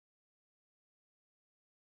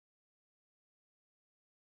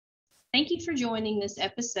Thank you for joining this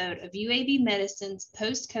episode of UAB Medicine's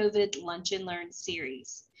Post-COVID Lunch and Learn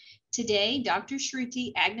series. Today, Dr.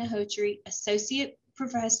 Shruti Agnihotri, Associate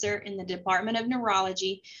Professor in the Department of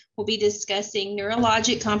Neurology, will be discussing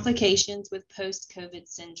neurologic complications with post-COVID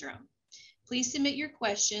syndrome. Please submit your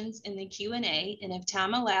questions in the Q&A, and if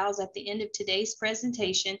time allows, at the end of today's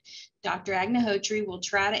presentation, Dr. Agnihotri will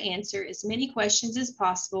try to answer as many questions as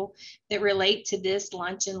possible that relate to this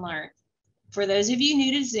lunch and learn. For those of you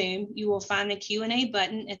new to Zoom, you will find the Q&A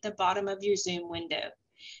button at the bottom of your Zoom window.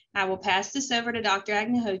 I will pass this over to Dr.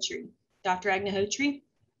 Agnihotri. Dr. Agnihotri.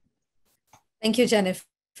 Thank you,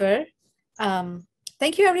 Jennifer.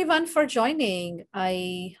 Thank you everyone for joining.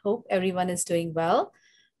 I hope everyone is doing well.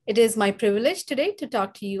 It is my privilege today to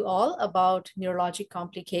talk to you all about neurologic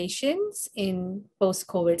complications in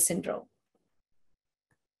post-COVID syndrome.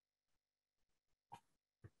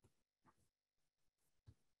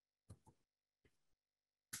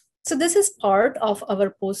 So this is part of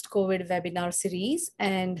our post-COVID webinar series,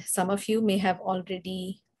 and some of you may have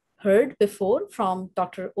already heard before from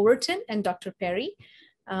Dr. Overton and Dr. Perry,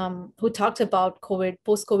 who talked about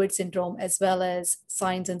post-COVID syndrome, as well as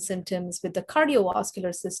signs and symptoms with the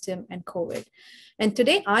cardiovascular system and COVID. And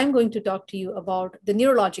today I'm going to talk to you about the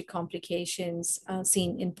neurologic complications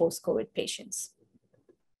seen in post-COVID patients.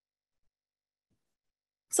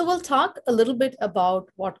 So we'll talk a little bit about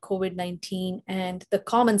what COVID-19 and the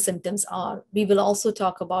common symptoms are. We will also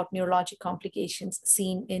talk about neurologic complications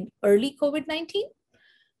seen in early COVID-19.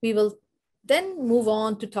 We will then move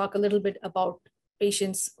on to talk a little bit about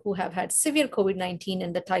patients who have had severe COVID-19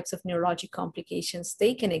 and the types of neurologic complications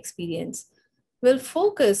they can experience. We'll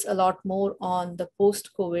focus a lot more on the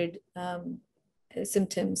post-COVID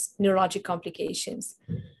symptoms, neurologic complications.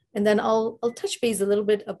 And then I'll touch base a little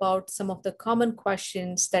bit about some of the common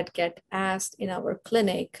questions that get asked in our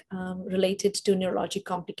clinic related to neurologic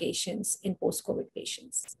complications in post-COVID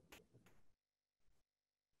patients.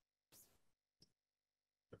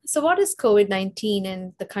 So what is COVID-19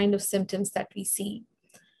 and the kind of symptoms that we see?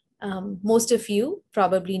 Most of you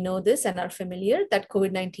probably know this and are familiar that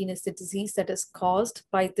COVID-19 is the disease that is caused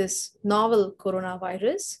by this novel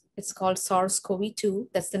coronavirus. It's called SARS-CoV-2.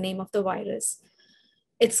 That's the name of the virus.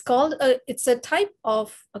 It's a type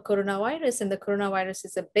of a coronavirus, and the coronavirus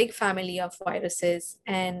is a big family of viruses.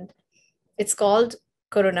 And it's called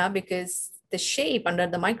corona because the shape under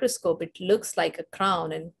the microscope, it looks like a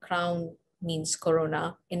crown, and crown means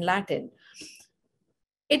corona in Latin.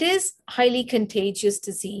 It is highly contagious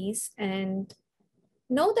disease, and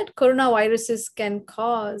know that coronaviruses can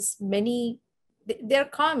cause they're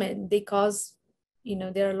common. They cause,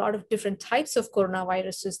 there are a lot of different types of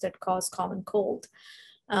coronaviruses that cause common cold.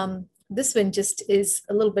 This one just is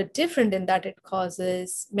a little bit different in that it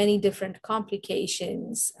causes many different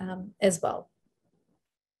complications as well.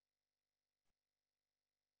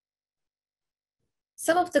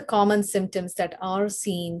 Some of the common symptoms that are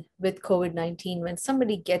seen with COVID-19 when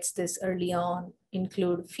somebody gets this early on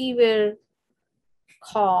include fever,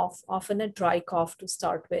 cough, often a dry cough to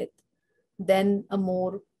start with, then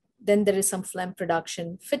there is some phlegm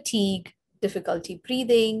production, fatigue, difficulty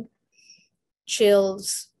breathing,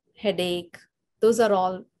 chills, headache. Those are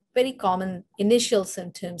all very common initial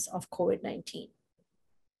symptoms of COVID-19.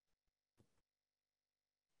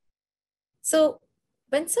 So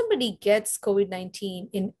when somebody gets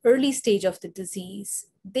COVID-19 in early stage of the disease,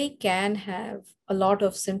 they can have a lot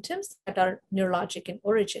of symptoms that are neurologic in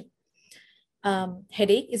origin.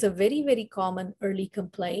 Headache is a very, very common early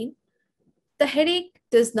complaint. The headache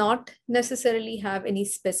does not necessarily have any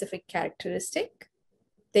specific characteristic.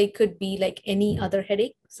 They could be like any other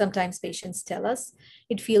headache. Sometimes patients tell us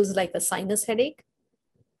it feels like a sinus headache.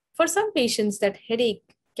 For some patients, that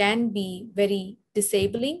headache can be very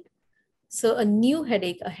disabling. So a new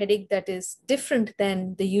headache, a headache that is different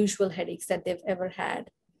than the usual headaches that they've ever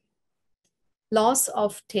had. Loss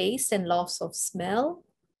of taste and loss of smell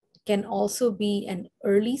can also be an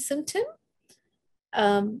early symptom.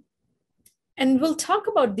 And we'll talk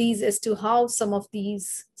about these as to how some of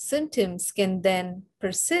these symptoms can then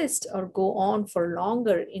persist or go on for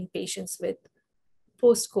longer in patients with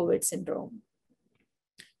post-COVID syndrome.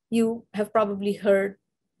 You have probably heard,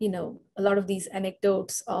 a lot of these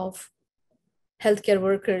anecdotes of healthcare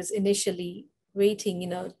workers initially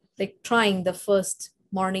waiting, like trying the first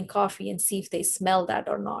morning coffee and see if they smell that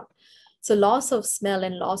or not. So loss of smell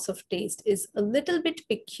and loss of taste is a little bit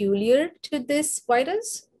peculiar to this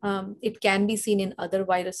virus. It can be seen in other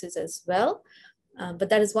viruses as well, but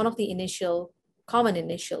that is one of the common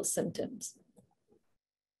initial symptoms.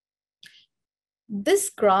 This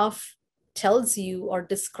graph tells you or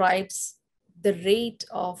describes the rate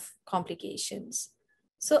of complications.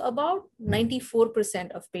 So about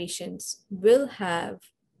 94% of patients will have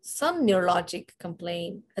some neurologic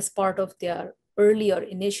complaint as part of their early or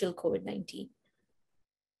initial COVID-19.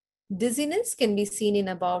 Dizziness can be seen in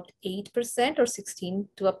about 8% or 16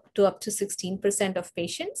 to up to 16% of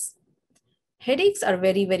patients. Headaches are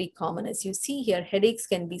very, very common. As you see here, headaches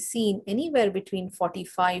can be seen anywhere between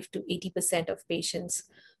 45 to 80% of patients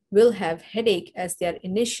will have headache as their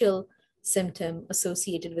initial symptom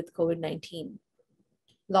associated with COVID-19.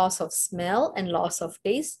 Loss of smell and loss of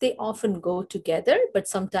taste, they often go together, but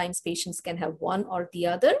sometimes patients can have one or the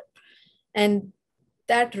other. And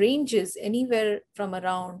that ranges anywhere from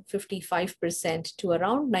around 55% to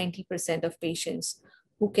around 90% of patients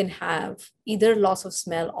who can have either loss of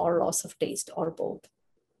smell or loss of taste or both.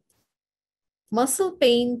 Muscle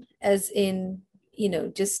pain, as in,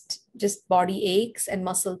 just body aches and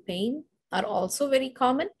muscle pain, are also very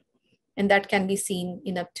common. And that can be seen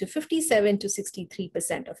in up to 57 to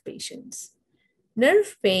 63% of patients.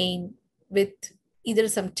 Nerve pain with either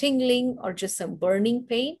some tingling or just some burning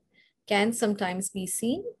pain can sometimes be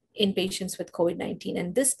seen in patients with COVID-19.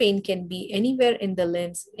 And this pain can be anywhere in the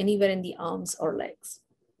limbs, anywhere in the arms or legs.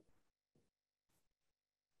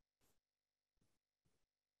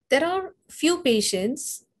 There are few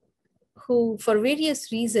patients who, for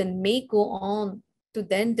various reasons, may go on to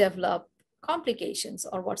then develop complications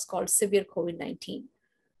or what's called severe COVID-19.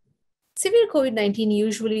 Severe COVID-19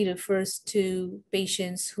 usually refers to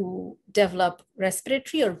patients who develop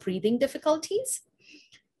respiratory or breathing difficulties,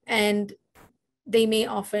 and they may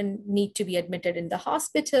often need to be admitted in the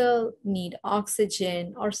hospital, need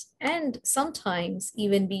oxygen, and sometimes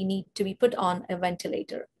even need to be put on a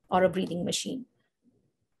ventilator or a breathing machine.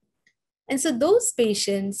 And so those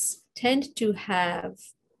patients tend to have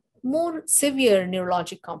more severe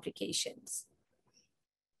neurologic complications.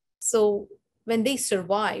 So when these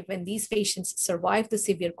patients survive the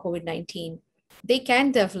severe COVID-19, they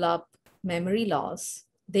can develop memory loss.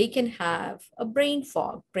 They can have a brain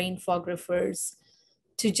fog. Brain fog refers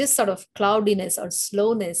to just sort of cloudiness or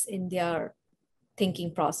slowness in their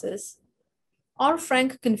thinking process, or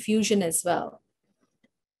frank confusion as well.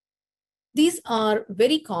 These are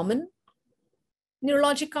very common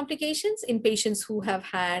neurologic complications in patients who have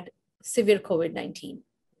had severe COVID-19.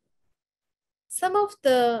 Some of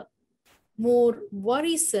the more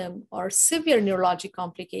worrisome or severe neurologic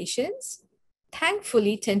complications,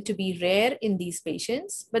 thankfully, tend to be rare in these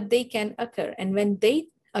patients, but they can occur. And when they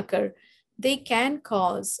occur, they can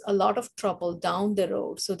cause a lot of trouble down the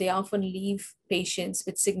road. So they often leave patients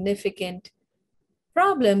with significant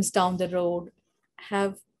problems down the road,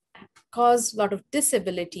 have caused a lot of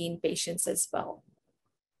disability in patients as well.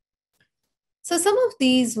 So some of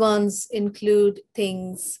these ones include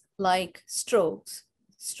things like strokes.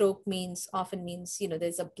 Stroke often means,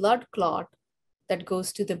 there's a blood clot that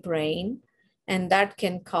goes to the brain, and that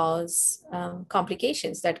can cause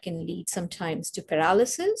complications that can lead sometimes to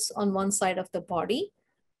paralysis on one side of the body.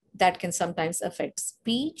 That can sometimes affect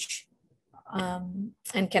speech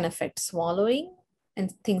and can affect swallowing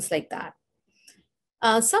and things like that.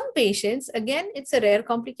 Some patients, again, it's a rare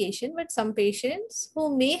complication, but some patients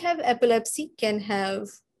who may have epilepsy can have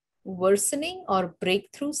worsening or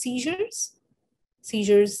breakthrough seizures.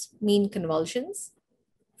 Seizures mean convulsions.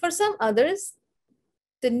 For some others,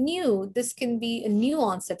 this can be a new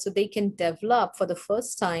onset, so they can develop for the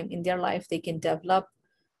first time in their life, they can develop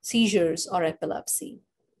seizures or epilepsy.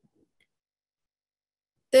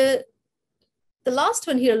 The last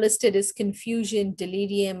one here listed is confusion,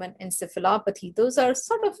 delirium, and encephalopathy. Those are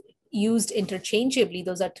sort of used interchangeably.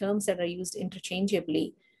 Those are terms that are used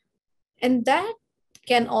interchangeably. And that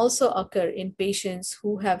can also occur in patients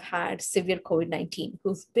who have had severe COVID-19,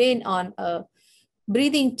 who've been on a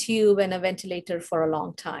breathing tube and a ventilator for a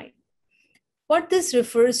long time. What this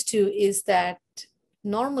refers to is that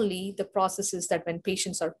normally the process is that when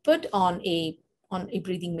patients are put on a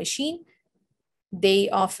breathing machine, they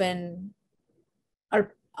often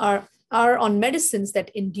are on medicines that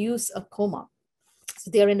induce a coma. So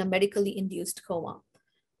they're in a medically induced coma.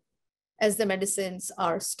 As the medicines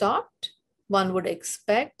are stopped, one would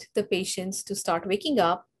expect the patients to start waking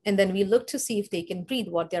up, and then we look to see if they can breathe,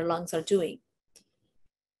 what their lungs are doing.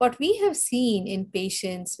 What we have seen in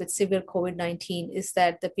patients with severe COVID-19 is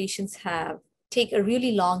that the patients take a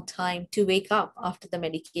really long time to wake up after the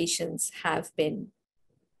medications have been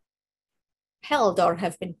held or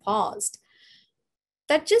have been paused.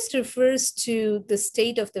 That just refers to the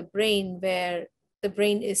state of the brain where the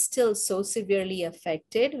brain is still so severely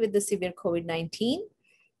affected with the severe COVID-19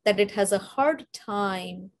 that it has a hard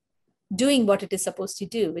time doing what it is supposed to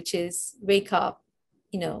do, which is wake up,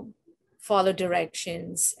 follow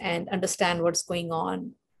directions and understand what's going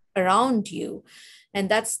on around you. And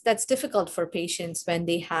that's difficult for patients when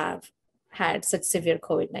they have had such severe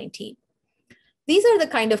COVID-19. These are the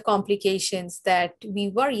kind of complications that we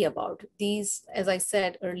worry about. These, as I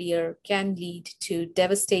said earlier, can lead to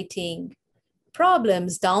devastating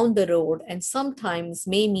problems down the road and sometimes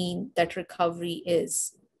may mean that recovery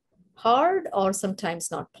is hard or sometimes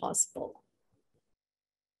not possible.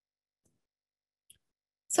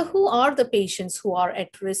 So who are the patients who are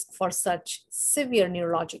at risk for such severe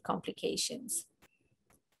neurologic complications?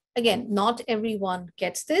 Again, not everyone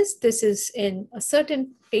gets this. This is in a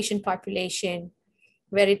certain patient population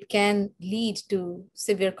where it can lead to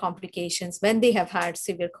severe complications when they have had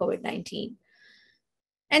severe COVID-19.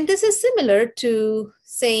 And this is similar to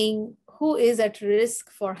saying who is at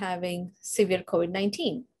risk for having severe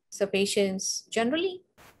COVID-19. So patients generally,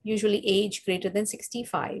 usually age greater than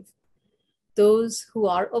 65, those who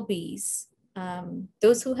are obese,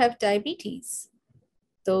 those who have diabetes,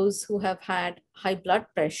 those who have had high blood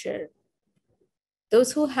pressure,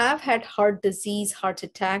 those who have had heart disease, heart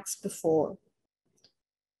attacks before,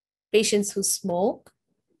 patients who smoke,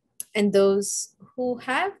 and those who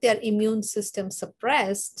have their immune system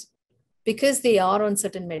suppressed because they are on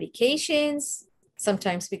certain medications,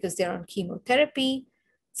 sometimes because they're on chemotherapy,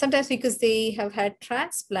 sometimes because they have had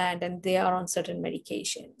transplant and they are on certain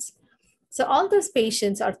medications. So all those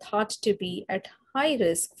patients are thought to be at high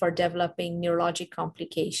risk for developing neurologic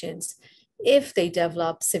complications if they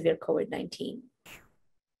develop severe COVID-19.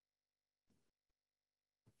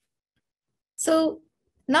 So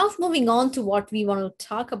now moving on to what we want to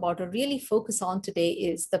talk about or really focus on today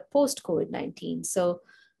is the post-COVID-19. So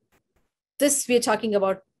this, we're talking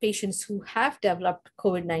about patients who have developed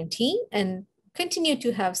COVID-19 and continue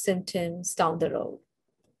to have symptoms down the road.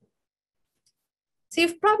 So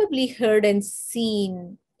you've probably heard and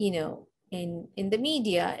seen, in the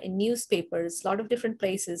media, in newspapers, a lot of different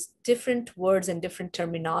places, different words and different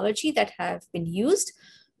terminology that have been used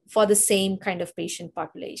for the same kind of patient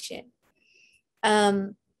population.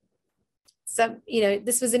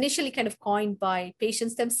 This was initially kind of coined by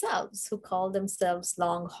patients themselves who call themselves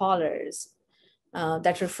long haulers.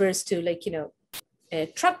 That refers to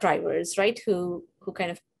truck drivers, right? Who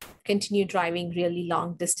kind of continue driving really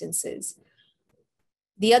long distances.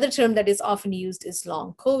 The other term that is often used is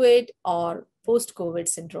long COVID or post-COVID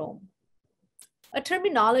syndrome. A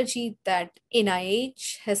terminology that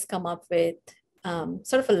NIH has come up with,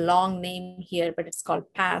 sort of a long name here, but it's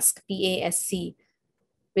called PASC, P-A-S-C,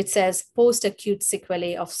 which says post-acute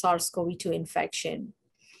sequelae of SARS-CoV-2 infection.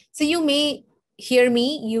 So you may hear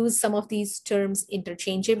me use some of these terms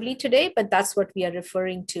interchangeably today, but that's what we are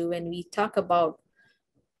referring to when we talk about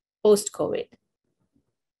post-COVID.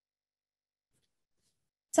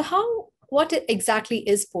 So what exactly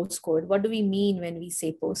is post-COVID? What do we mean when we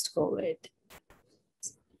say post-COVID?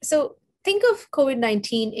 So think of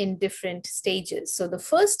COVID-19 in different stages. So the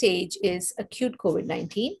first stage is acute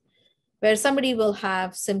COVID-19, where somebody will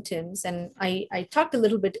have symptoms. And I talked a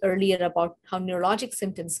little bit earlier about how neurologic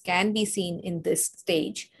symptoms can be seen in this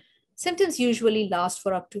stage. Symptoms usually last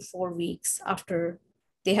for up to 4 weeks after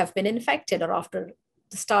they have been infected or after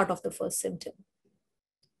the start of the first symptom.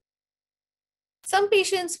 Some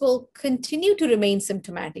patients will continue to remain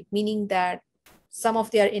symptomatic, meaning that some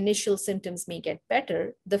of their initial symptoms may get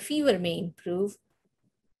better, the fever may improve,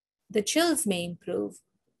 the chills may improve,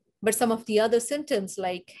 but some of the other symptoms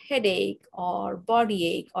like headache or body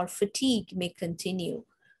ache or fatigue may continue.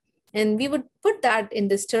 And we would put that in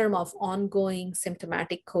this term of ongoing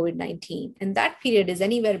symptomatic COVID-19. And that period is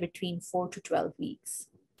anywhere between 4 to 12 weeks.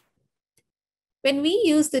 When we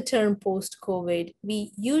use the term post-COVID,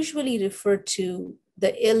 we usually refer to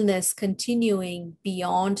the illness continuing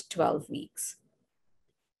beyond 12 weeks,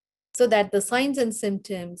 so that the signs and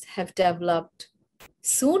symptoms have developed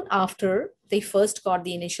soon after they first got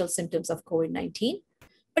the initial symptoms of COVID-19,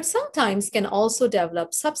 but sometimes can also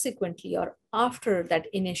develop subsequently or after that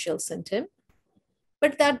initial symptom,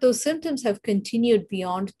 but that those symptoms have continued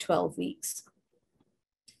beyond 12 weeks.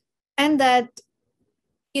 And that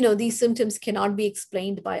these symptoms cannot be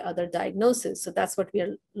explained by other diagnoses. So that's what we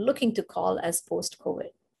are looking to call as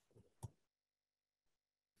post-COVID.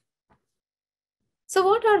 So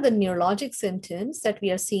what are the neurologic symptoms that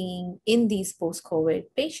we are seeing in these post-COVID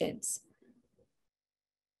patients?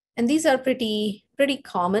 And these are pretty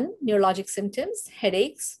common neurologic symptoms.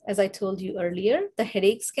 Headaches, as I told you earlier, the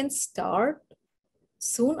headaches can start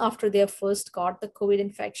soon after they have first got the COVID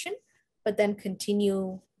infection, but then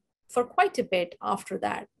continue for quite a bit after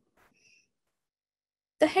that.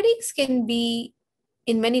 The headaches can be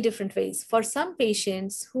in many different ways. For some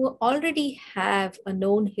patients who already have a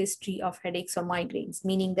known history of headaches or migraines,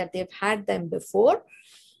 meaning that they've had them before,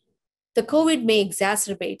 The COVID may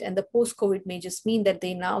exacerbate, and the post-COVID may just mean that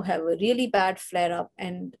they now have a really bad flare-up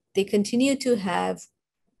and they continue to have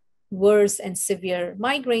worse and severe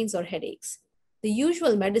migraines or headaches. The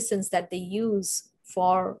usual medicines that they use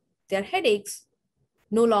for their headaches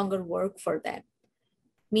no longer work for them,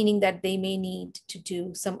 meaning that they may need to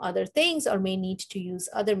do some other things or may need to use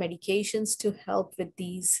other medications to help with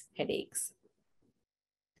these headaches.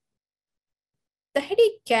 The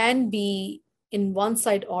headache can be in one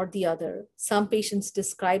side or the other. Some patients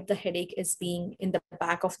describe the headache as being in the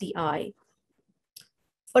back of the eye.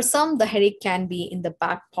 For some, the headache can be in the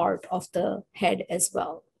back part of the head as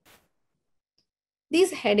well.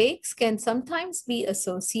 These headaches can sometimes be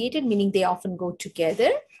associated, meaning they often go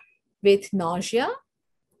together with nausea.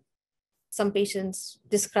 Some patients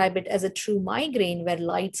describe it as a true migraine where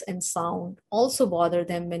lights and sound also bother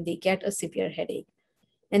them when they get a severe headache,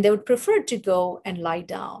 and they would prefer to go and lie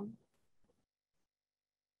down.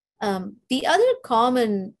 The other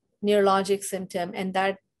common neurologic symptom, and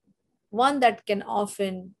that one that can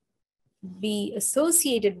often be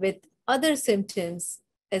associated with other symptoms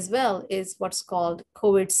as well, is what's called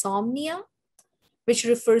coidsomnia, which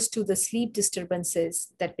refers to the sleep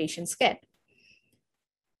disturbances that patients get.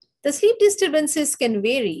 The sleep disturbances can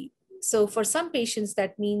vary. So for some patients,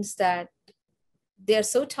 that means that they're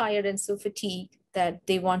so tired and so fatigued that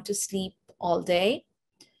they want to sleep all day.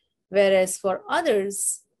 Whereas for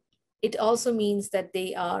others, it also means that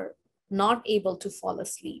they are not able to fall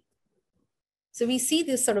asleep. So we see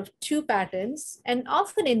this sort of two patterns, and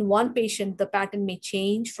often in one patient, the pattern may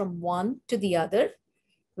change from one to the other,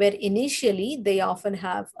 where initially they often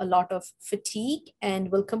have a lot of fatigue and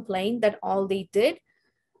will complain that all they did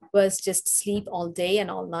was just sleep all day and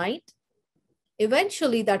all night.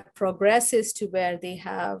 Eventually that progresses to where they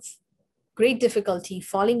have great difficulty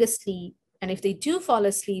falling asleep. And if they do fall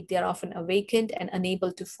asleep, they are often awakened and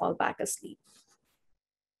unable to fall back asleep.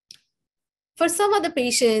 For some other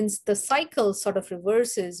patients, the cycle sort of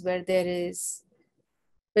reverses where they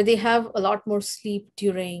have a lot more sleep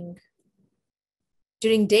during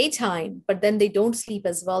daytime, but then they don't sleep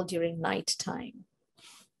as well during nighttime.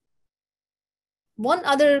 One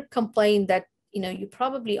other complaint that you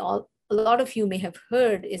probably a lot of you may have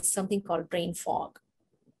heard is something called brain fog.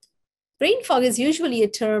 Brain fog is usually a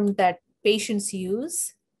term that patients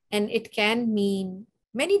use, and it can mean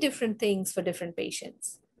many different things for different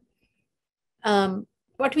patients.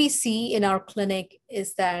 What we see in our clinic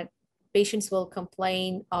is that patients will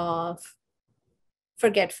complain of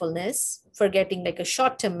forgetfulness, forgetting, like a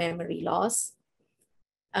short-term memory loss.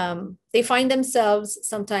 They find themselves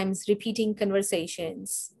sometimes repeating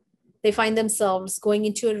conversations. They find themselves going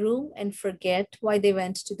into a room and forget why they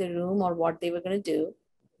went to the room or what they were going to do.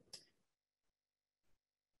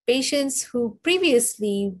 Patients who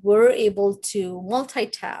previously were able to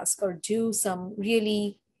multitask or do some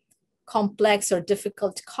really complex or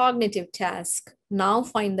difficult cognitive tasks now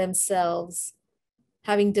find themselves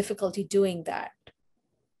having difficulty doing that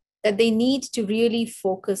they need to really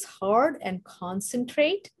focus hard and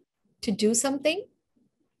concentrate to do something,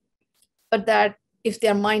 but that if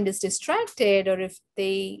their mind is distracted or if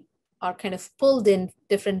they are kind of pulled in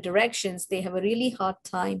different directions, they have a really hard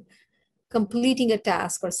time completing a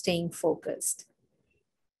task or staying focused.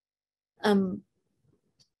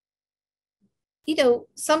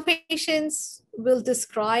 Some patients will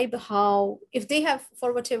describe how, if they have,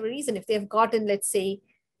 for whatever reason, if they have gotten, let's say,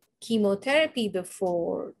 chemotherapy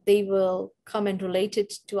before, they will come and relate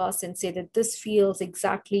it to us and say that this feels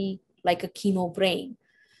exactly like a chemo brain,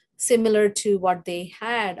 similar to what they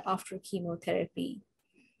had after chemotherapy.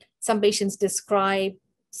 Some patients describe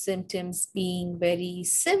symptoms being very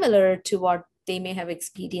similar to what they may have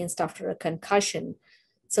experienced after a concussion,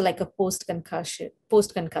 so like a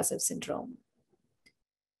post-concussive syndrome.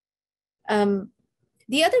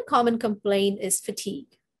 The other common complaint is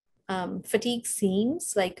fatigue. Fatigue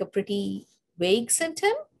seems like a pretty vague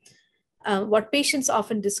symptom. What patients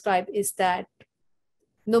often describe is that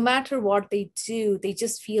no matter what they do, they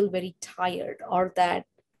just feel very tired, or that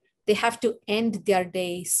they have to end their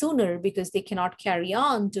day sooner because they cannot carry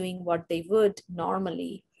on doing what they would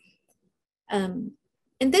normally. And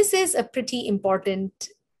this is a pretty important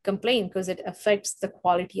complaint because it affects the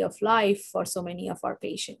quality of life for so many of our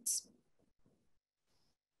patients.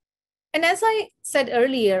 And as I said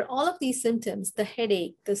earlier, all of these symptoms, the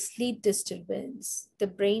headache, the sleep disturbance, the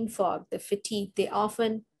brain fog, the fatigue, they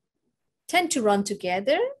often tend to run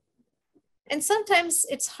together. And sometimes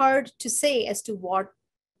it's hard to say as to what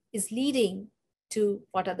is leading to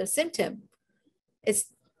what other symptom.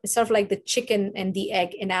 It's sort of like the chicken and the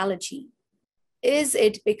egg analogy. Is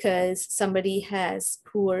it because somebody has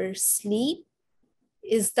poor sleep?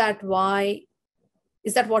 is that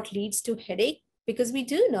what leads to headache? Because we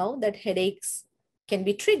do know that headaches can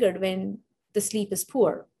be triggered when the sleep is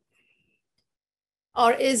poor.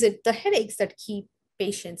 Or is it the headaches that keep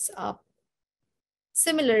patients up?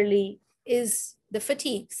 Similarly, is the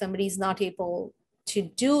fatigue, somebody is not able to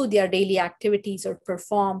do their daily activities or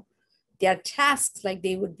perform their tasks like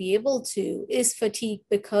they would be able to, is fatigue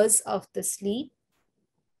because of the sleep?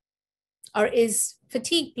 Or is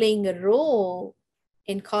fatigue playing a role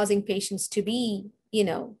in causing patients to be,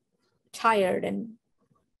 tired and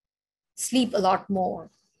sleep a lot more?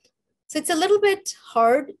 So it's a little bit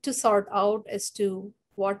hard to sort out as to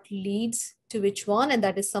what leads to which one. And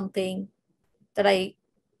that is something that I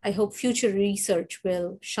hope future research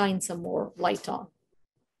will shine some more light on.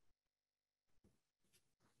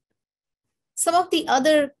 Some of the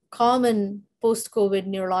other common post-COVID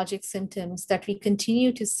neurologic symptoms that we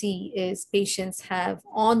continue to see is patients have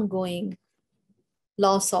ongoing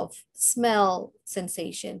loss of smell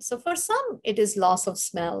sensation. So for some, it is loss of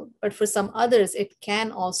smell, but for some others, it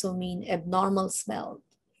can also mean abnormal smell.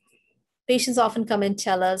 Patients often come and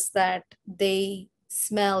tell us that they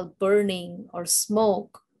smell burning or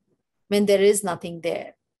smoke when there is nothing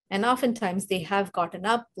there. And oftentimes they have gotten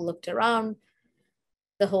up, looked around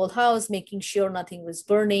the whole house, making sure nothing was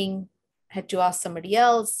burning, had to ask somebody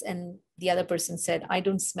else, and the other person said, I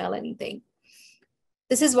don't smell anything.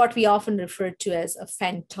 This is what we often refer to as a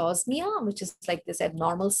phantosmia, which is like this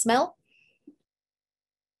abnormal smell.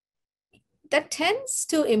 That tends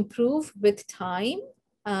to improve with time,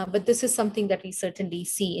 but this is something that we certainly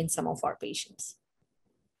see in some of our patients.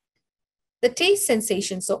 The taste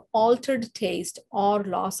sensation, so altered taste or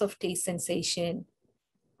loss of taste sensation,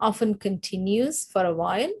 often continues for a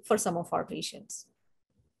while for some of our patients.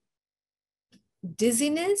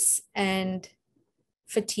 Dizziness and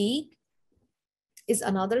fatigue is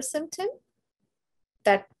another symptom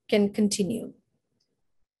that can continue.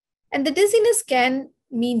 And the dizziness can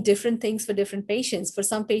mean different things for different patients. For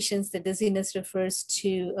some patients, the dizziness refers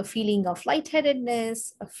to a feeling of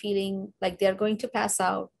lightheadedness, a feeling like they're going to pass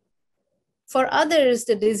out. For others,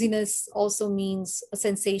 the dizziness also means a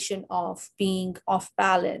sensation of being off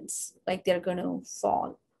balance, like they're going to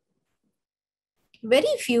fall.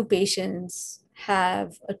 Very few patients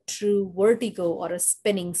have a true vertigo or a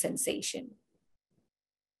spinning sensation.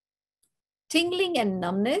 Tingling and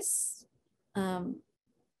numbness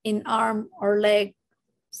in arm or leg,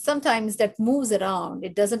 sometimes that moves around.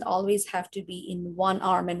 It doesn't always have to be in one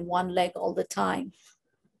arm and one leg all the time.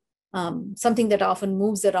 Something that often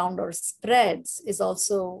moves around or spreads is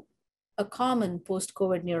also a common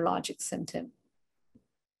post-COVID neurologic symptom.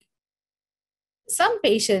 Some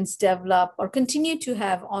patients develop or continue to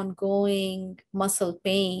have ongoing muscle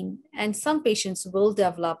pain, and some patients will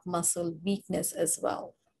develop muscle weakness as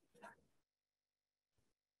well.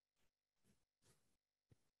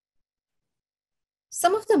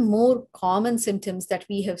 Some of the more common symptoms that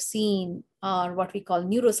we have seen are what we call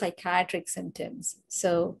neuropsychiatric symptoms.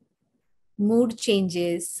 So mood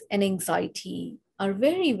changes and anxiety are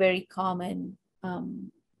very, very common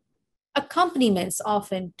accompaniments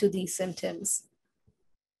often to these symptoms.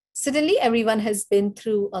 Certainly, everyone has been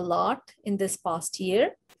through a lot in this past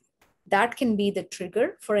year. That can be the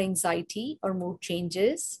trigger for anxiety or mood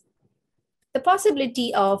changes. The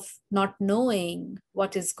possibility of not knowing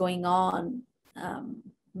what is going on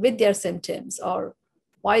with their symptoms or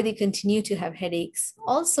why they continue to have headaches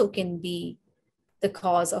also can be the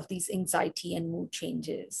cause of these anxiety and mood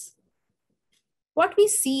changes. What we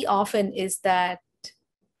see often is that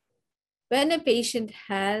when a patient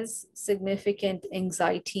has significant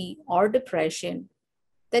anxiety or depression,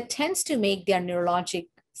 that tends to make their neurologic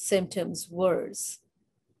symptoms worse.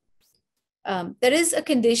 There is a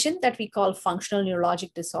condition that we call functional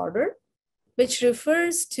neurologic disorder, which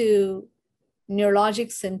refers to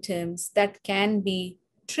neurologic symptoms that can be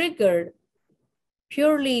triggered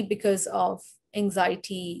purely because of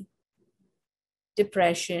anxiety,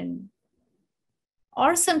 depression,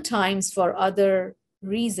 or sometimes for other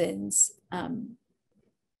reasons.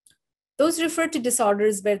 Those refer to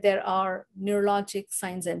disorders where there are neurologic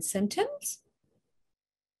signs and symptoms,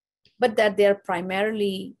 but that they're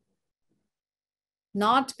primarily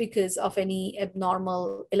not because of any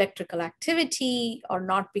abnormal electrical activity or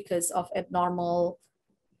not because of abnormal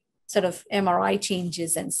sort of MRI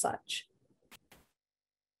changes and such.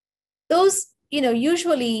 Those,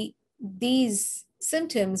 usually these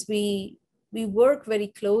symptoms, we work very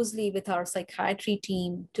closely with our psychiatry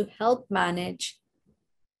team to help manage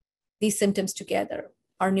these symptoms together.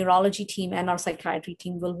 Our neurology team and our psychiatry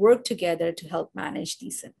team will work together to help manage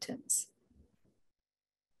these symptoms.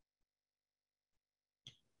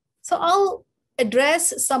 So I'll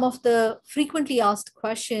address some of the frequently asked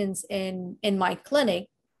questions in my clinic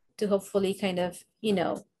to hopefully kind of,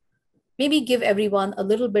 maybe give everyone a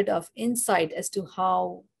little bit of insight as to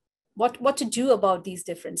what to do about these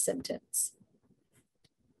different symptoms.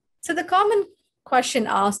 So the common question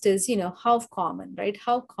asked is, how common, right?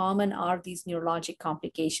 How common are these neurologic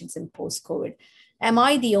complications in post-COVID? Am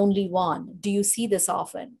I the only one? Do you see this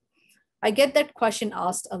often? I get that question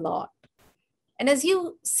asked a lot. And as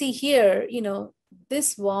you see here,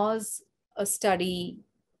 this was a study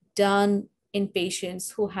done in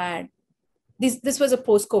patients who had, this was a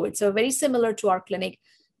post-COVID, so very similar to our clinic.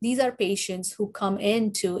 These are patients who come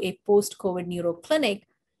into a post-COVID neuro clinic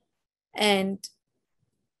and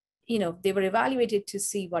they were evaluated to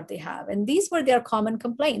see what they have. And these were their common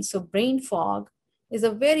complaints. So brain fog is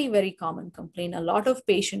a very, very common complaint. A lot of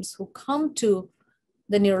patients who come to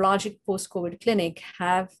the neurologic post-COVID clinic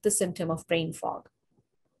have the symptom of brain fog.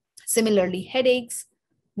 Similarly, headaches,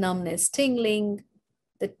 numbness, tingling,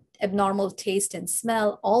 the abnormal taste and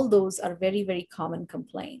smell, all those are very, very common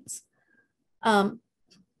complaints.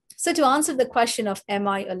 So to answer the question of, am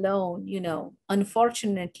I alone?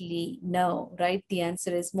 Unfortunately, no, right? The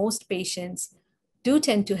answer is most patients do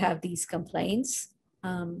tend to have these complaints.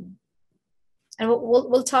 And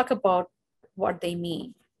we'll talk about what they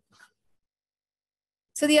mean.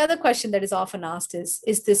 So the other question that is often asked is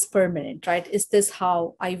this permanent, right? Is this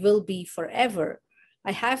how I will be forever?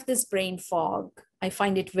 I have this brain fog. I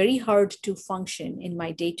find it very hard to function in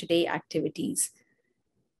my day-to-day activities.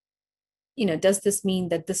 Does this mean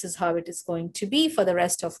that this is how it is going to be for the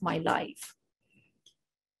rest of my life?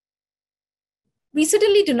 We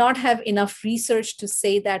certainly do not have enough research to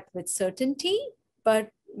say that with certainty, but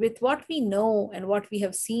with what we know and what we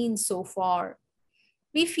have seen so far,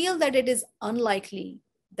 we feel that it is unlikely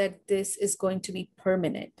that this is going to be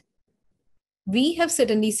permanent. We have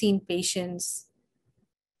certainly seen patients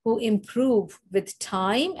who improve with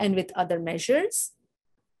time and with other measures.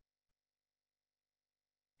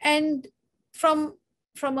 And from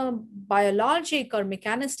a biologic or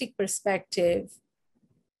mechanistic perspective,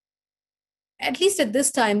 at least at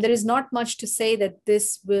this time, there is not much to say that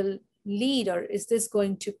this will lead or is this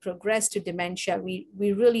going to progress to dementia. We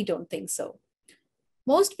really don't think so.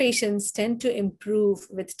 Most patients tend to improve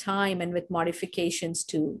with time and with modifications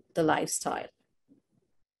to the lifestyle.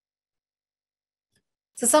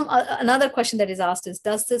 So another question that is asked is,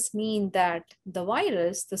 does this mean that the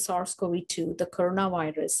virus, the SARS-CoV-2, the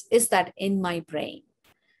coronavirus, is that in my brain?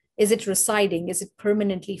 Is it residing? Is it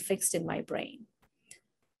permanently fixed in my brain?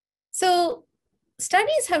 So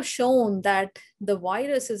studies have shown that the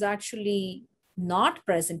virus is actually not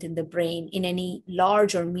present in the brain in any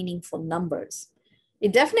large or meaningful numbers.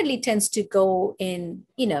 It definitely tends to go in,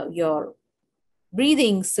 your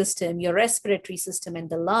breathing system, your respiratory system, and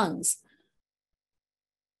the lungs.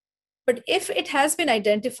 But if it has been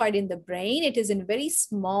identified in the brain, it is in very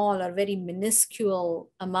small or very minuscule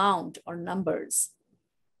amount or numbers.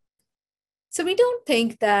 So we don't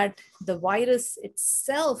think that the virus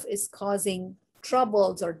itself is causing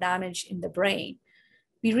troubles or damage in the brain.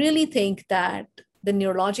 We really think that the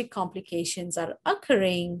neurologic complications are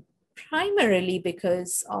occurring primarily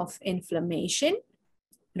because of inflammation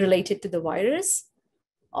related to the virus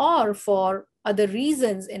or for other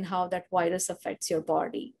reasons in how that virus affects your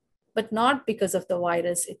body, but not because of the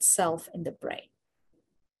virus itself in the brain.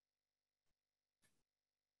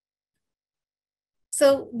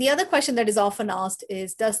 So the other question that is often asked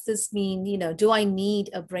is, does this mean, do I need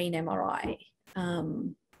a brain MRI?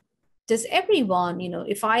 Does everyone,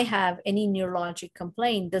 if I have any neurologic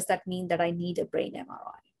complaint, does that mean that I need a brain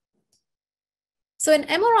MRI? So an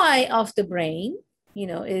MRI of the brain,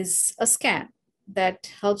 is a scan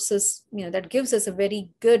that helps us, that gives us a very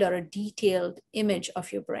good or a detailed image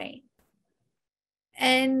of your brain.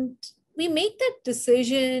 And we make that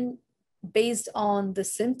decision based on the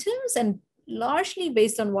symptoms and largely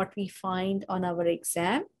based on what we find on our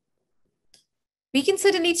exam. We can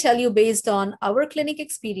certainly tell you based on our clinic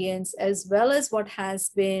experience, as well as what has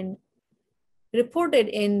been reported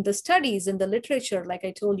in the studies, in the literature. Like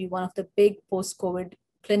I told you, one of the big post-COVID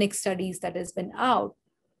clinic studies that has been out,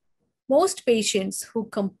 most patients who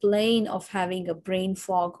complain of having a brain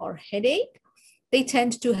fog or headache, they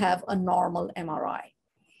tend to have a normal MRI.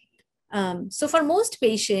 So for most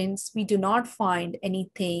patients, we do not find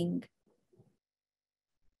anything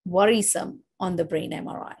worrisome on the brain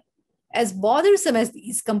MRI. As bothersome as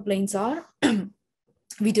these complaints are,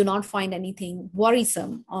 we do not find anything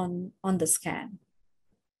worrisome on the scan.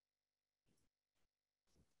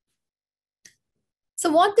 So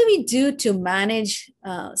what do we do to manage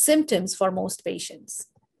symptoms for most patients?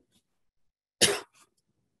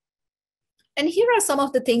 And here are some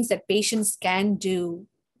of the things that patients can do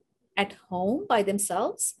at home by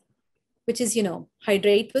themselves, which is,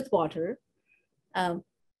 hydrate with water. Um,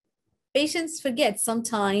 Patients forget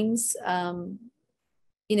sometimes,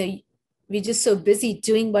 we're just so busy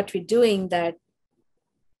doing what we're doing that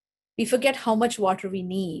we forget how much water we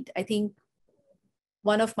need. I think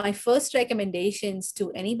one of my first recommendations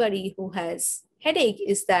to anybody who has headache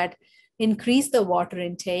is that increase the water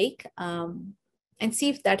intake and see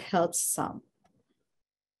if that helps some.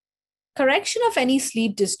 Correction of any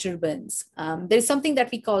sleep disturbance. There's something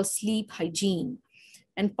that we call sleep hygiene.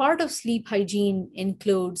 And part of sleep hygiene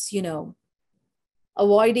includes,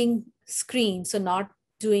 avoiding screen. So not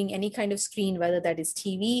doing any kind of screen, whether that is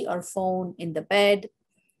TV or phone in the bed,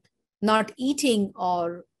 not eating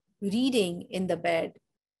or reading in the bed.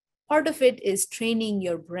 Part of it is training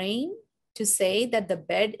your brain to say that the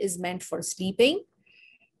bed is meant for sleeping.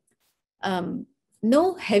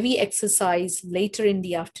 No heavy exercise later in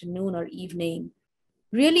the afternoon or evening,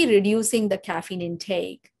 really reducing the caffeine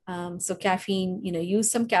intake. So caffeine,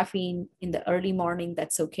 use some caffeine in the early morning,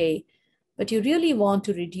 that's okay. But you really want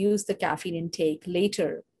to reduce the caffeine intake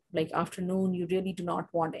later, like afternoon, you really do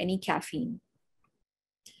not want any caffeine.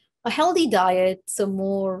 A healthy diet, so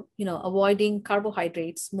more, avoiding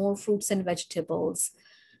carbohydrates, more fruits and vegetables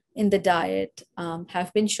in the diet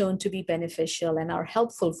have been shown to be beneficial and are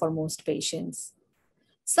helpful for most patients.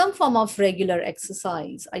 Some form of regular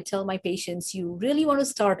exercise. I tell my patients, you really want to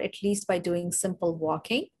start at least by doing simple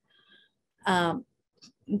walking.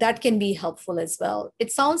 That can be helpful as well.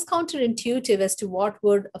 It sounds counterintuitive as to what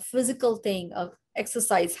would a physical thing of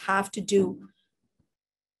exercise have to do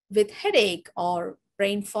with headache or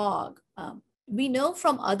brain fog. We know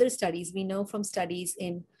from other studies,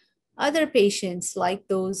 in other patients like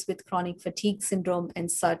those with chronic fatigue syndrome and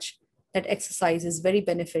such, that exercise is very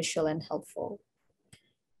beneficial and helpful.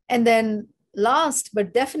 And then last,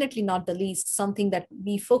 but definitely not the least, something that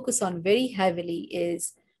we focus on very heavily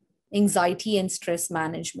is anxiety and stress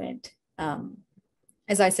management.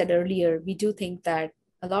 As I said earlier, we do think that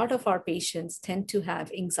a lot of our patients tend to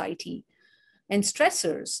have anxiety and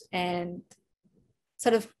stressors, and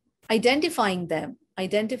sort of identifying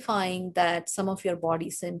that some of your body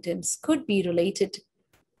symptoms could be related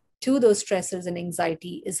to those stressors and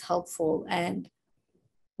anxiety is helpful. And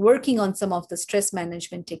working on some of the stress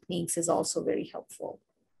management techniques is also very helpful.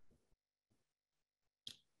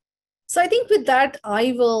 So I think with that,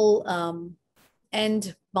 I will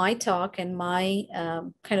end my talk and my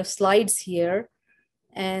kind of slides here,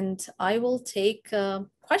 and I will take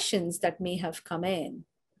questions that may have come in.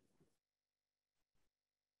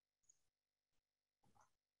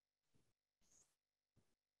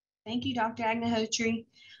 Thank you, Dr. Agnihotri.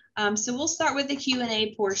 So we'll start with the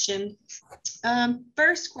Q&A portion.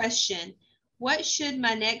 First question, what should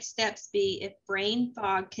my next steps be if brain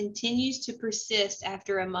fog continues to persist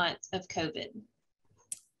after a month of COVID?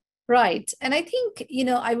 Right. And I think,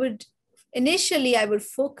 I would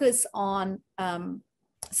focus on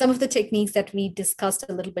some of the techniques that we discussed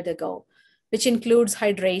a little bit ago, which includes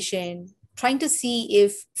hydration, trying to see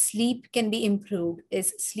if sleep can be improved.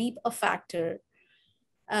 Is sleep a factor?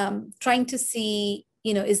 Trying to see,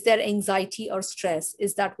 is there anxiety or stress?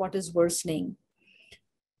 Is that what is worsening?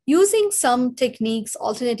 Using some techniques,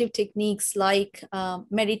 alternative techniques like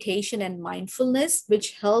meditation and mindfulness,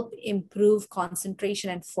 which help improve concentration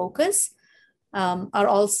and focus, are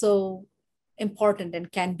also important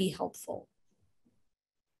and can be helpful.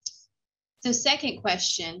 So second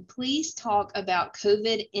question, please talk about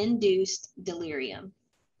COVID-induced delirium.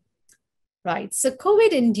 Right. So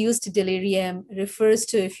COVID-induced delirium refers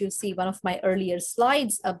to, if you see one of my earlier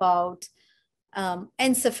slides about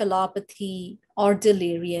encephalopathy or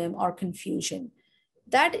delirium or confusion.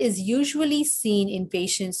 That is usually seen in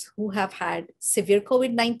patients who have had severe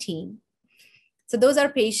COVID-19. So those are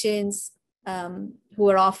patients who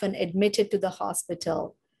are often admitted to the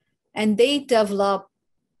hospital, and they develop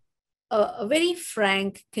a very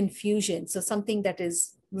frank confusion. So something that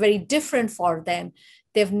is very different for them.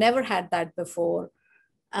 They've never had that before,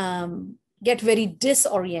 get very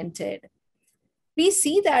disoriented. We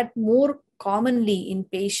see that more commonly in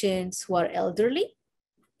patients who are elderly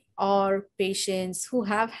or patients who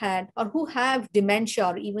have had or who have dementia,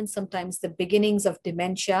 or even sometimes the beginnings of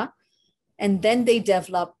dementia, and then they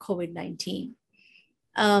develop COVID-19.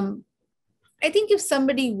 I think if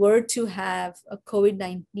somebody were to have a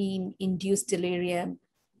COVID-19 induced delirium,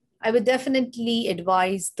 I would definitely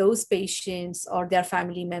advise those patients or their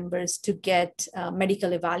family members to get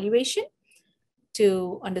medical evaluation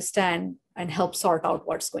to understand and help sort out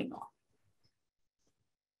what's going on.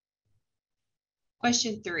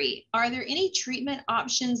 Question 3, are there any treatment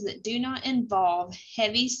options that do not involve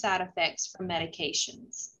heavy side effects from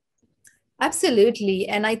medications? Absolutely.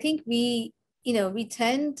 And I think we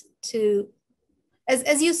tend to,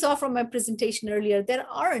 as you saw from my presentation earlier, there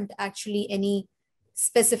aren't actually any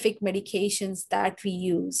specific medications that we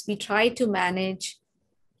use. We try to manage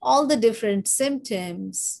all the different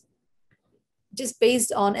symptoms just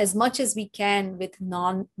based on as much as we can with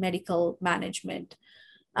non-medical management.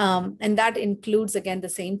 And that includes, again, the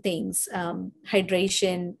same things,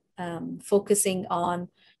 hydration, focusing on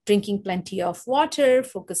drinking plenty of water,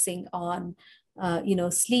 focusing on,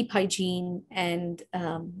 sleep hygiene, and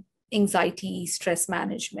anxiety, stress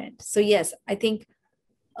management. So yes, I think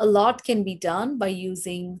a lot can be done by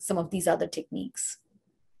using some of these other techniques.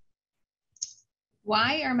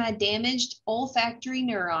 Why are my damaged olfactory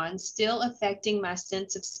neurons still affecting my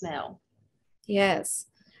sense of smell? Yes.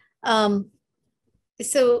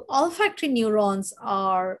 So olfactory neurons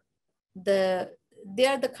are the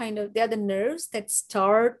nerves that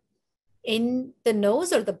start in the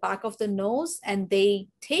nose or the back of the nose, and they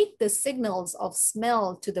take the signals of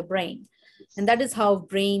smell to the brain. And that is how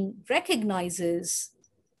brain recognizes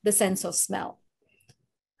the sense of smell.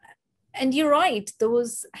 And you're right,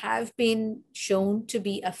 those have been shown to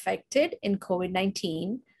be affected in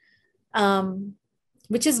COVID-19,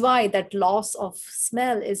 which is why that loss of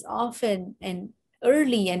smell is often an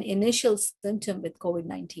early and initial symptom with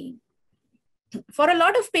COVID-19. For a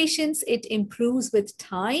lot of patients, it improves with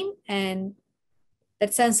time and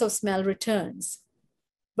that sense of smell returns.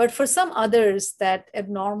 But for some others, that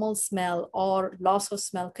abnormal smell or loss of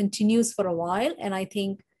smell continues for a while. And I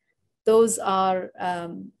think those are,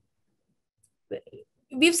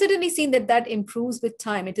 we've certainly seen that improves with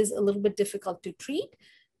time. It is a little bit difficult to treat,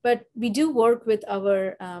 but we do work with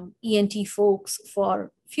our ENT folks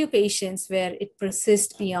for few patients where it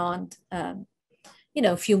persists beyond,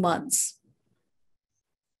 a few months.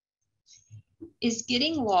 Is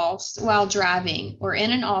getting lost while driving or in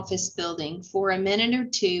an office building for a minute or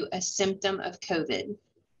two a symptom of COVID?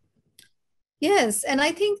 Yes, and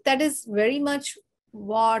I think that is very much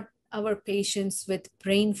what our patients with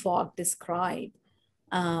brain fog describe,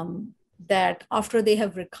 that after they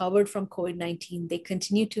have recovered from COVID-19, they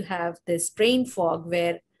continue to have this brain fog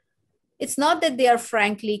where it's not that they are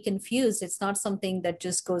frankly confused. It's not something that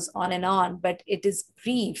just goes on, but it is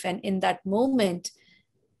brief. And in that moment,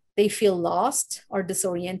 they feel lost or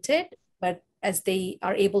disoriented. But as they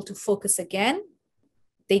are able to focus again,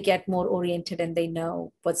 they get more oriented and they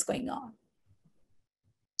know what's going on.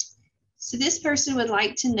 So this person would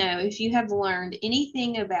like to know if you have learned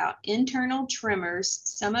anything about internal tremors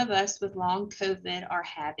some of us with long COVID are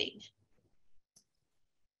having.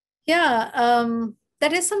 Yeah,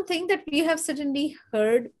 that is something that we have certainly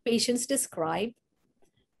heard patients describe.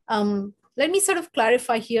 Let me sort of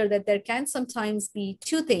clarify here that there can sometimes be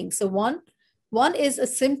two things. So one is a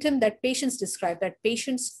symptom that patients describe, that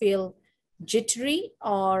patients feel jittery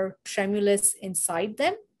or tremulous inside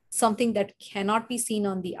them, something that cannot be seen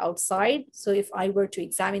on the outside. So if I were to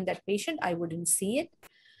examine that patient, I wouldn't see it.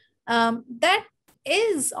 That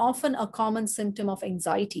is often a common symptom of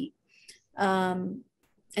anxiety.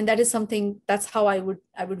 And that is something, that's how I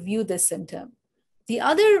would view this symptom. The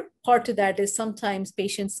other part to that is sometimes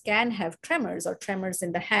patients can have tremors or tremors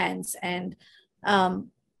in the hands, and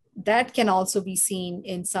that can also be seen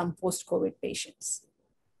in some post-COVID patients.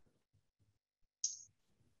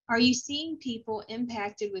 Are you seeing people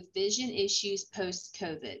impacted with vision issues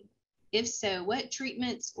post-COVID? If so, what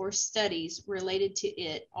treatments or studies related to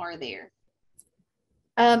it are there?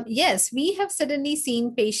 Yes, we have certainly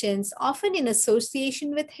seen patients often in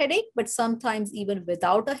association with headache, but sometimes even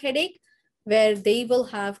without a headache, where they will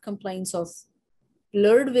have complaints of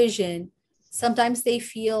blurred vision. Sometimes they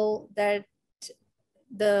feel that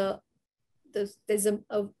there's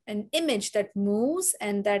an image that moves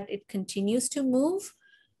and that it continues to move.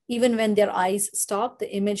 Even when their eyes stop,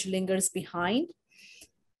 the image lingers behind.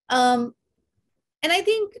 And I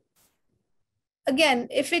think, again,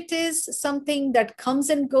 if it is something that comes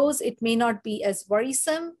and goes, it may not be as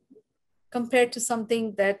worrisome compared to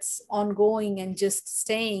something that's ongoing and just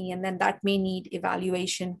staying, and then that may need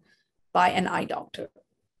evaluation by an eye doctor.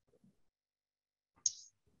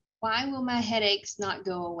 Why will my headaches not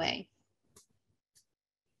go away?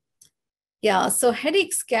 Yeah, so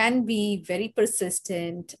headaches can be very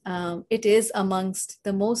persistent. It is amongst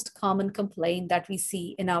the most common complaint that we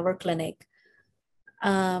see in our clinic.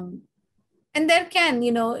 And there can,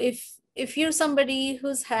 if you're somebody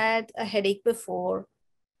who's had a headache before,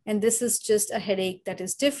 and this is just a headache that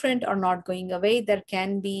is different or not going away, there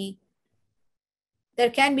can be There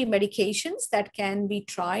can be medications that can be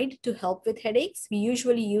tried to help with headaches. We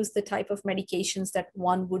usually use the type of medications that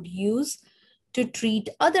one would use to treat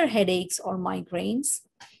other headaches or migraines.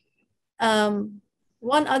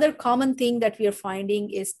 One other common thing that we are finding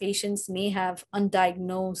is patients may have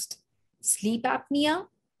undiagnosed sleep apnea.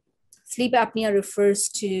 Sleep apnea refers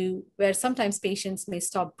to where sometimes patients may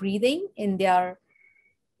stop breathing in their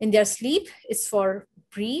sleep. It's for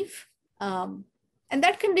brief. And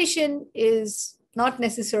that condition is not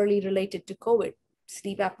necessarily related to COVID.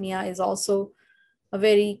 Sleep apnea is also a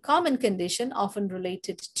very common condition, often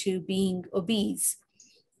related to being obese.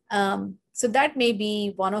 So that may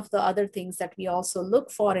be one of the other things that we also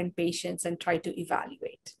look for in patients and try to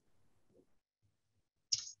evaluate.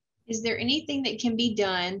 Is there anything that can be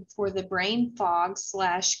done for the brain fog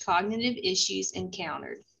 / cognitive issues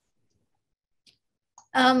encountered?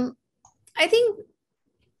 I think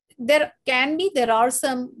there are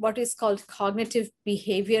some what is called cognitive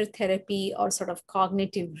behavior therapy or sort of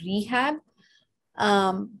cognitive rehab,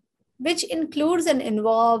 which includes and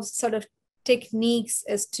involves sort of techniques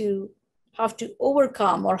as to how to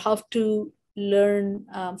overcome or how to learn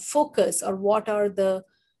focus, or what are the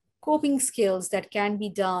coping skills that can be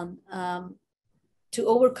done to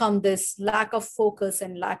overcome this lack of focus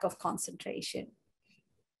and lack of concentration.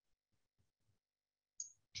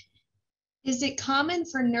 Is it common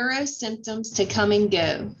for neuro symptoms to come and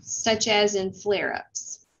go, such as in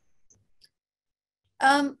flare-ups?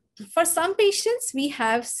 For some patients, we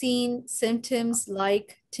have seen symptoms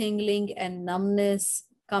like tingling and numbness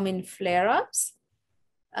come in flare-ups.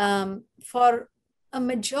 For a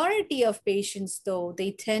majority of patients, though, they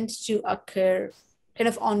tend to occur kind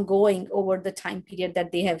of ongoing over the time period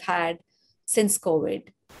that they have had since COVID.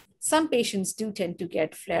 Some patients do tend to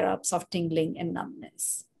get flare-ups of tingling and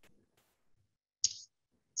numbness.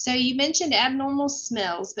 So you mentioned abnormal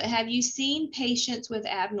smells, but have you seen patients with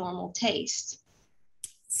abnormal taste?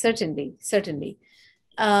 Certainly.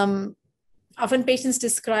 Often patients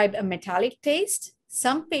describe a metallic taste.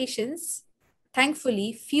 Some patients,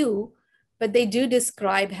 thankfully few, but they do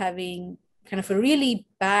describe having kind of a really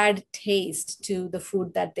bad taste to the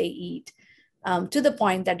food that they eat, to the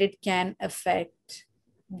point that it can affect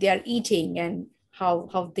their eating and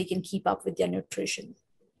how they can keep up with their nutrition.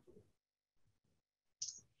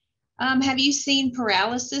 Have you seen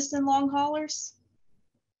paralysis in long haulers?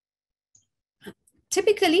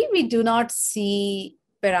 Typically, we do not see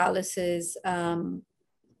paralysis in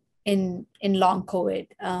long COVID.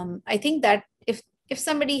 I think that if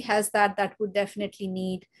somebody has that would definitely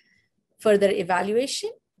need further evaluation.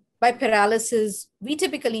 By paralysis, we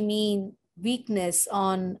typically mean weakness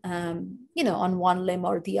on on one limb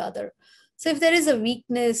or the other. So if there is a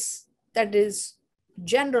weakness that is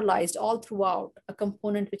generalized all throughout, a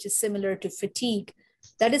component which is similar to fatigue,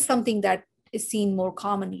 that is something that is seen more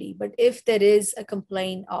commonly. But if there is a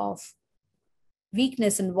complaint of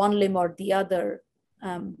weakness in one limb or the other,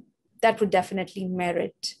 that would definitely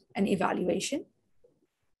merit an evaluation.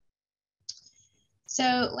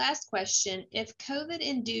 So last question, if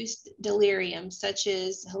COVID-induced delirium, such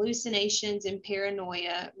as hallucinations and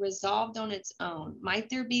paranoia, resolved on its own, might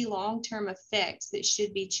there be long-term effects that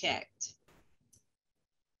should be checked?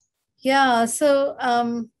 Yeah, so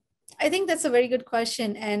I think that's a very good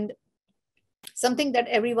question, and something that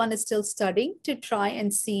everyone is still studying to try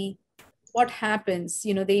and see what happens.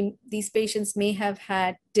 These patients may have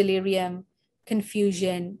had delirium,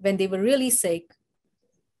 confusion when they were really sick.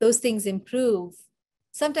 Those things improve.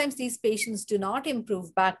 Sometimes these patients do not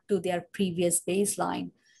improve back to their previous baseline,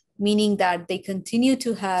 meaning that they continue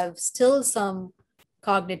to have still some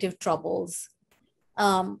cognitive troubles.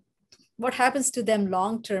 What happens to them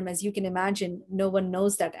long-term, as you can imagine, no one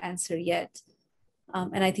knows that answer yet.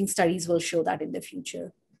 And I think studies will show that in the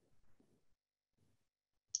future.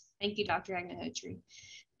 Thank you, Dr. Agnihotri.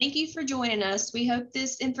 Thank you for joining us. We hope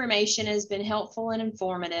this information has been helpful and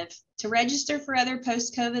informative. To register for other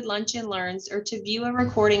post-COVID Lunch and Learns or to view a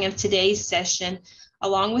recording of today's session,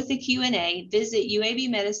 along with the Q&A, visit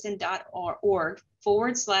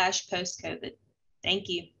uabmedicine.org/post-COVID. Thank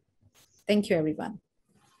you. Thank you, everyone.